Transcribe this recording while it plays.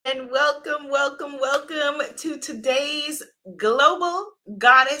and welcome to today's Global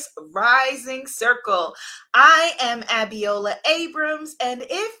Goddess Rising Circle. I am Abiola Abrams, and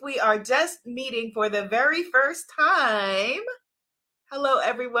if we are just meeting for the very first time, hello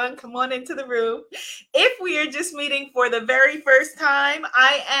everyone, come on into the room. If we are just meeting for the very first time,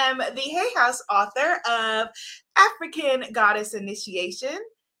 I am the Hay House author of African Goddess Initiation,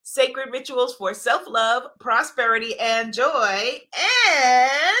 Sacred Rituals for Self-Love, Prosperity, and Joy.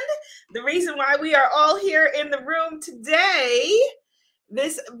 And the reason why we are all here in the room today,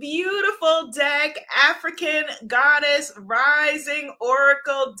 this beautiful deck, African Goddess Rising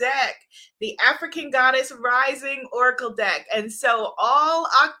Oracle deck, the African Goddess Rising Oracle deck. And so all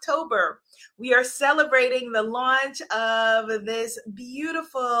October, we are celebrating the launch of this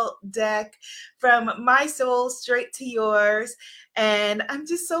beautiful deck, From My Soul Straight to Yours. And I'm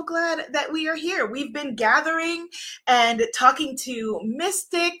just so glad that we are here. We've been gathering and talking to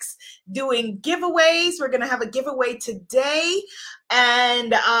mystics, doing giveaways. We're going to have a giveaway today.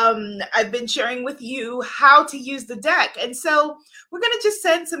 And I've been sharing with you how to use the deck. And so we're going to just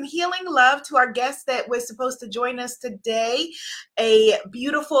send some healing love to our guest that was supposed to join us today, a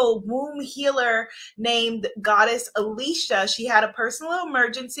beautiful womb healer named Goddess Alicia. She had a personal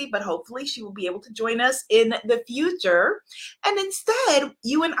emergency, but hopefully she will be able to join us in the future. And instead,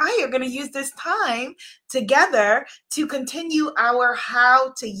 you and I are going to use this time together to continue our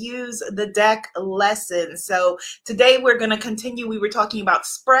how to use the deck lesson. So today we're going to continue. We were talking about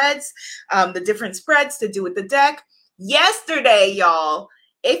spreads, the different spreads to do with the deck. Yesterday, y'all,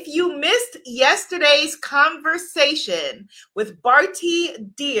 if you missed yesterday's conversation with Barty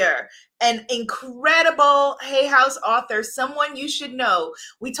Deer, an incredible Hay House author, someone you should know,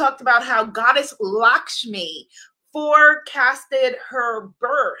 we talked about how Goddess Lakshmi forecasted her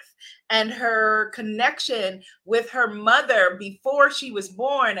birth and her connection with her mother before she was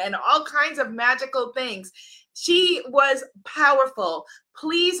born and all kinds of magical things. She was powerful.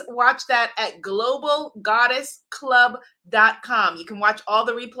 Please watch that at globalgoddessclub.com. You can watch all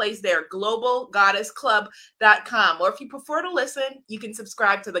the replays there, globalgoddessclub.com. Or if you prefer to listen, you can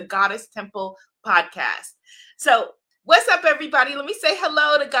subscribe to the Goddess Temple podcast. So what's up, everybody? Let me say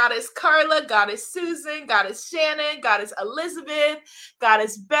hello to Goddess Carla, Goddess Susan, Goddess Shannon, Goddess Elizabeth,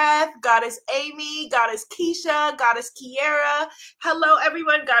 Goddess Beth, Goddess Amy, Goddess Keisha, Goddess Kiera. Hello,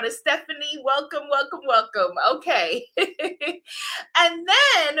 everyone. Goddess Stephanie. Welcome. Okay. And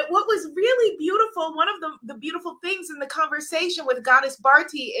then what was really beautiful, one of the beautiful things in the conversation with Goddess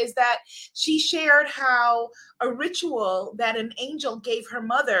Barty is that she shared how a ritual that an angel gave her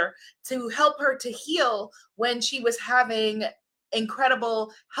mother to help her to heal when she was having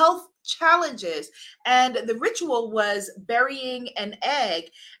incredible health challenges. And the ritual was burying an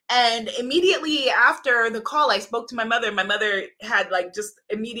egg. And immediately after the call, I spoke to my mother. My mother had just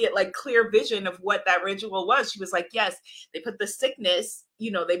immediate clear vision of what that ritual was. She was like, yes, they put the sickness,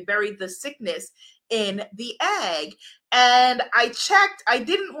 they buried the sickness in the egg. And I checked. I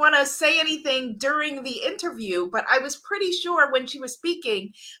didn't want to say anything during the interview, but I was pretty sure when she was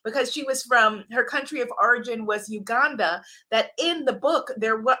speaking, because she was from, her country of origin was Uganda, that in the book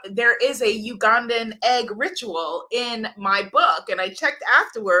there is a Ugandan egg ritual in my book. And I checked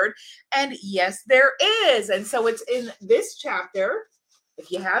afterward, and yes, there is. And so it's in this chapter.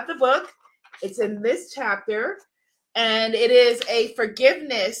 If you have the book, it's in this chapter. And it is a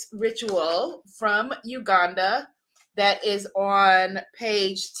forgiveness ritual from Uganda that is on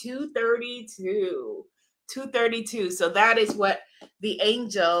page 232. 232. So that is what the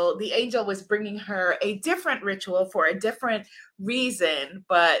angel was bringing her a different ritual for a different reason,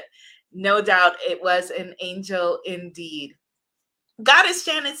 but no doubt it was an angel indeed. Goddess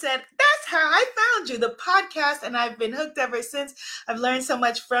Shannon said, that's how I found you, the podcast, and I've been hooked ever since. I've learned so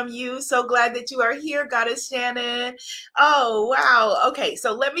much from you. So glad that you are here, Goddess Shannon. Oh, wow. Okay,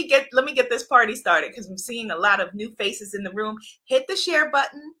 so let me get this party started because I'm seeing a lot of new faces in the room. Hit the share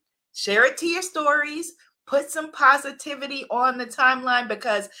button, share it to your stories, put some positivity on the timeline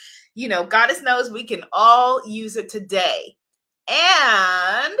because, Goddess knows we can all use it today.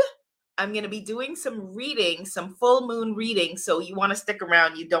 And I'm going to be doing some reading, some full moon reading. So you want to stick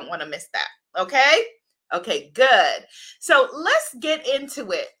around. You don't want to miss that. Okay? Okay, good. So let's get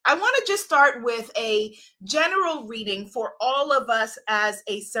into it. I want to just start with a general reading for all of us as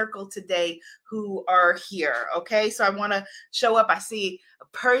a circle today who are here. Okay, so I want to show up. I see a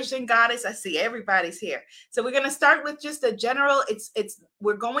Persian goddess. I see everybody's here. So we're going to start with just a general,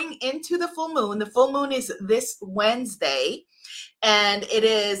 we're going into the full moon. The full moon is this Wednesday. And it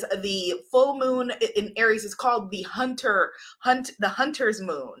is the full moon in Aries. It's called the hunter's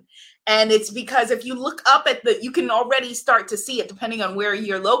moon. And it's because if you look up at you can already start to see it depending on where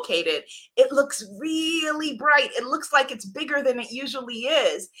you're located. It looks really bright. It looks like it's bigger than it usually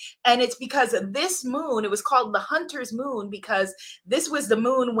is. And it's because of this moon. It was called the hunter's moon because this was the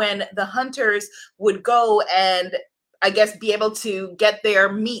moon when the hunters would go and I guess be able to get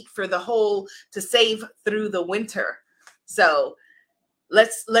their meat to save through the winter. So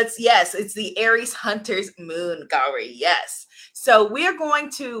yes, it's the Aries hunter's moon, Gauri. Yes. So we're going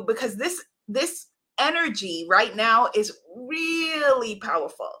to, because this energy right now is really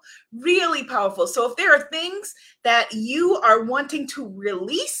powerful, really powerful. So if there are things that you are wanting to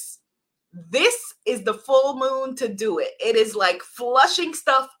release, this is the full moon to do it. It is like flushing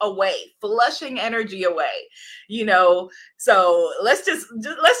stuff away, flushing energy away, so let's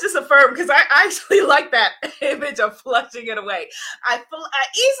just affirm, because I actually like that image of flushing it away. I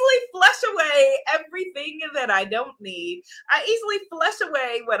easily flush away everything that I don't need. I easily flush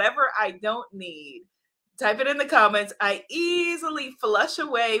away whatever I don't need. Type it in the comments. I easily flush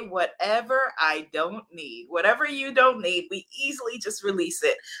away whatever I don't need. Whatever you don't need, we easily just release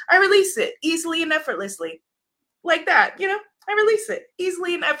it. I release it easily and effortlessly. Like that, I release it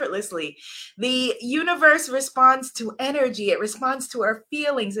easily and effortlessly. The universe responds to energy. It responds to our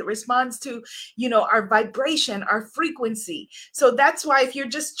feelings. It responds to, our vibration, our frequency. So that's why if you're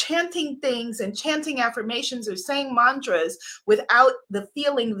just chanting things and chanting affirmations or saying mantras without the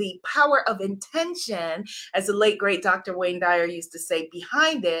feeling, the power of intention, as the late great Dr. Wayne Dyer used to say,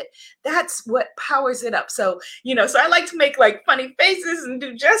 behind it, that's what powers it up. So, so I like to make like funny faces and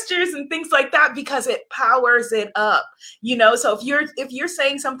do gestures and things like that because it powers it up, So if you're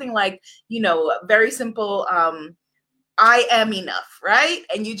saying something like, very simple, I am enough, right?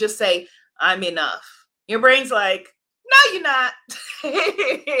 And you just say, I'm enough. Your brain's like, no, you're not.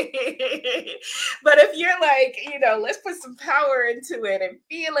 But if you're like, let's put some power into it and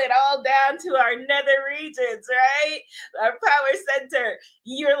feel it all down to our nether regions, right? Our power center.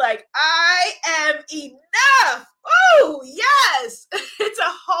 You're like, I am enough. Oh, yes. It's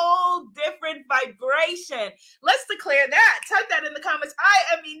a whole different vibration. Let's declare that. Type that in the comments.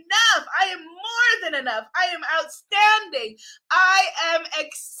 I am enough. I am more than enough. I am outstanding. I am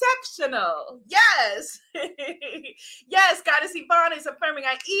exceptional. Yes. Yes, Goddess Yvonne is affirming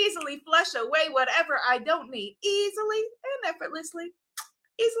I easily flush away whatever I don't need. Easily and effortlessly.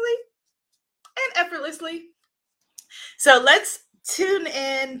 Easily and effortlessly. So let's tune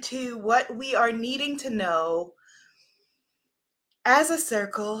in to what we are needing to know as a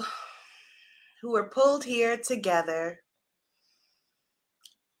circle who are pulled here together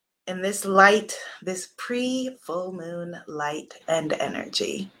in this light, this pre-full moon light and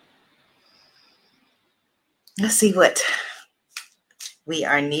energy. Let's see what we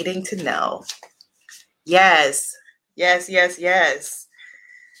are needing to know. Yes, yes, yes, yes.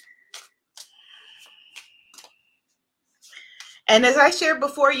 And as I shared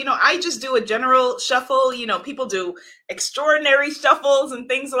before, I just do a general shuffle. People do extraordinary shuffles and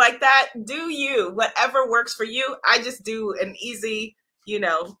things like that. Do you, whatever works for you. I just do an easy,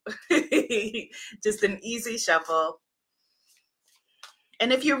 just an easy shuffle.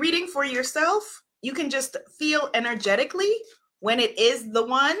 And if you're reading for yourself, you can just feel energetically when it is the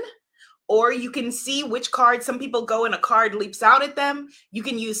one, or you can see which card. Some people go and a card leaps out at them. You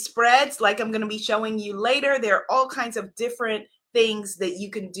can use spreads like I'm going to be showing you later. There are all kinds of different things that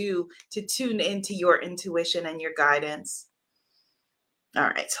you can do to tune into your intuition and your guidance. All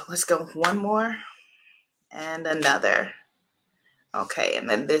right, so let's go one more and another. Okay, and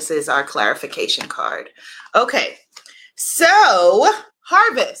then this is our clarification card. Okay, so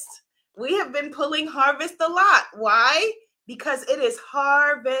harvest. We have been pulling harvest a lot. Why? Because it is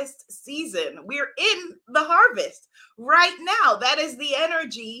harvest season. We're in the harvest right now. That is the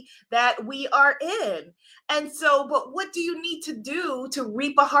energy that we are in. And so, but what do you need to do to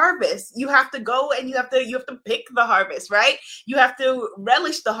reap a harvest? You have to go and you have to pick the harvest, right? You have to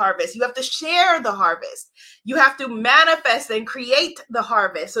relish the harvest. You have to share the harvest. You have to manifest and create the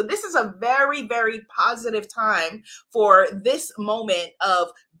harvest. So this is a very, very positive time for this moment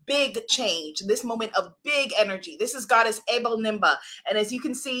of big change, this moment of big energy. This is Goddess Abel Nimba. And as you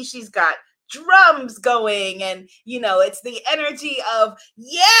can see, she's got drums going and, it's the energy of,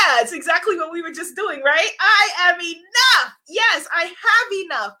 yeah, it's exactly what we were just doing, right? I am enough. Yes, I have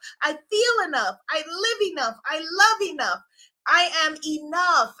enough. I feel enough. I live enough. I love enough. I am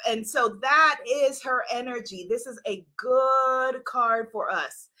enough. And so that is her energy. This is a good card for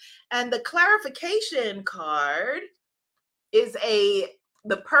us. And the clarification card is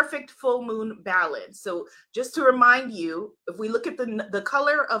the perfect full moon balance. So just to remind you, if we look at the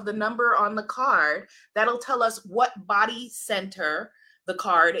color of the number on the card, that'll tell us what body center the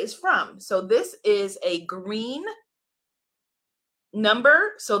card is from. So this is a green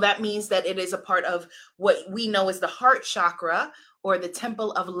number. So that means that it is a part of what we know as the heart chakra or the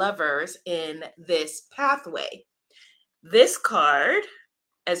temple of lovers in this pathway. This card,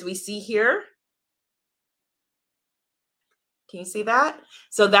 as we see here, can you see that?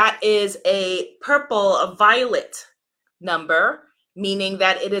 So that is a purple, a violet number, meaning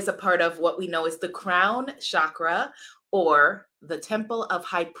that it is a part of what we know as the crown chakra or the temple of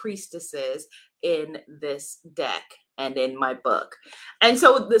high priestesses in this deck and in my book. And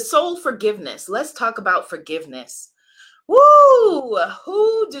so the soul forgiveness, let's talk about forgiveness. Woo!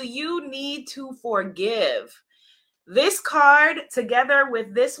 Who do you need to forgive? This card, together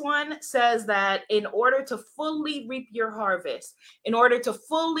with this one, says that in order to fully reap your harvest, in order to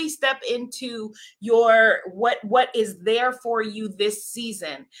fully step into your what is there for you this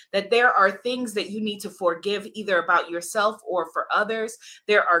season, that there are things that you need to forgive, either about yourself or for others.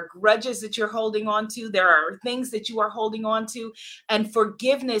 There are grudges that you're holding on to. There are things that you are holding on to. And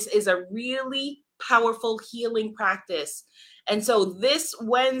forgiveness is a really powerful healing practice. And so this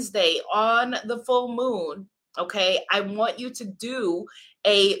Wednesday on the full moon, okay, I want you to do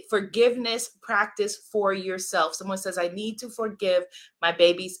a forgiveness practice for yourself. Someone says, I need to forgive my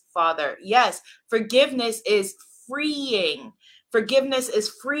baby's father. Yes, forgiveness is freeing. Forgiveness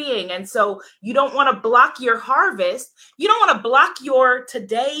is freeing. And so you don't want to block your harvest. You don't want to block your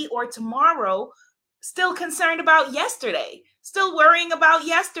today or tomorrow, still concerned about yesterday, still worrying about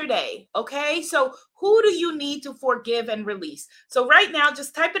yesterday. Okay, so who do you need to forgive and release? So right now,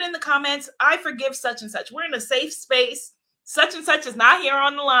 just type it in the comments. I forgive such and such. We're in a safe space. Such and such is not here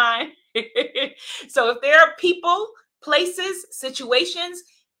on the line. So if there are people, places, situations,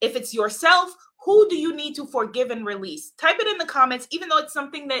 if it's yourself, who do you need to forgive and release? Type it in the comments, even though it's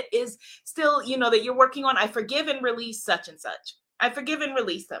something that is still, that you're working on. I forgive and release such and such. I forgive and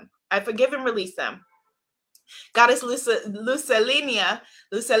release them. I forgive and release them. Goddess Lucelinia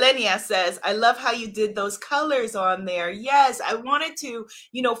says, I love how you did those colors on there. Yes, I wanted to,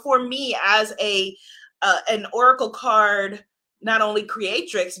 for me as an oracle card, not only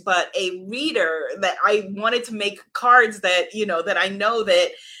creatrix, but a reader, that I wanted to make cards that, that I know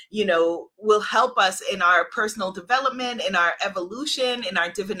that, will help us in our personal development, in our evolution, in our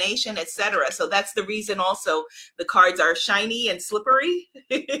divination, etc. So that's the reason also the cards are shiny and slippery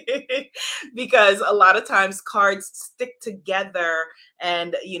because a lot of times cards stick together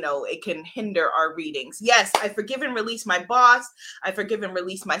and, it can hinder our readings. Yes, I forgive and release my boss. I forgive and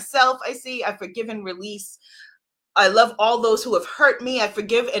release myself. I forgive and release. I love all those who have hurt me. I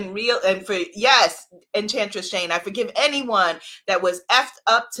forgive Enchantress Shane, I forgive anyone that was effed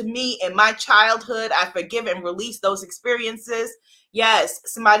up to me in my childhood. I forgive and release those experiences. Yes,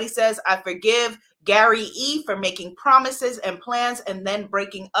 somebody says, I forgive Gary E for making promises and plans and then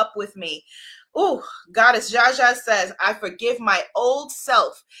breaking up with me. Oh, Goddess Jaja says, I forgive my old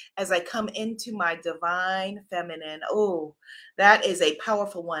self as I come into my divine feminine. Oh, that is a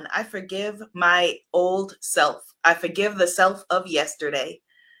powerful one. I forgive my old self. I forgive the self of yesterday.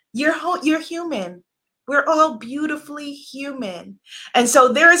 You're human. We're all beautifully human. And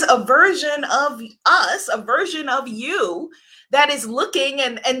so there's a version of us, a version of you that is looking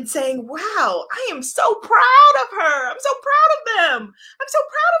and saying, wow, I am so proud of her. I'm so proud of them. I'm so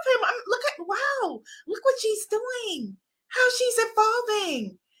proud of him. Look what she's doing, how she's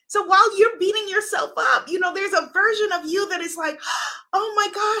evolving. So while you're beating yourself up, there's a version of you that is like, oh my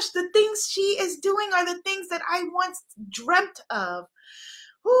gosh, the things she is doing are the things that I once dreamt of.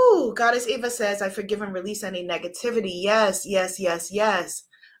 Ooh, Goddess Eva says, I forgive and release any negativity. Yes, yes, yes, yes.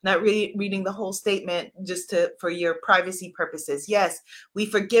 Not reading the whole statement just for your privacy purposes. Yes, we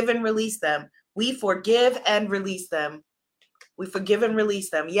forgive and release them. We forgive and release them. We forgive and release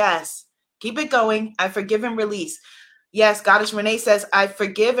them. Yes. Keep it going. I forgive and release. Yes, Goddess Renee says, I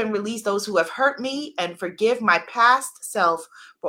forgive and release those who have hurt me and forgive my past self for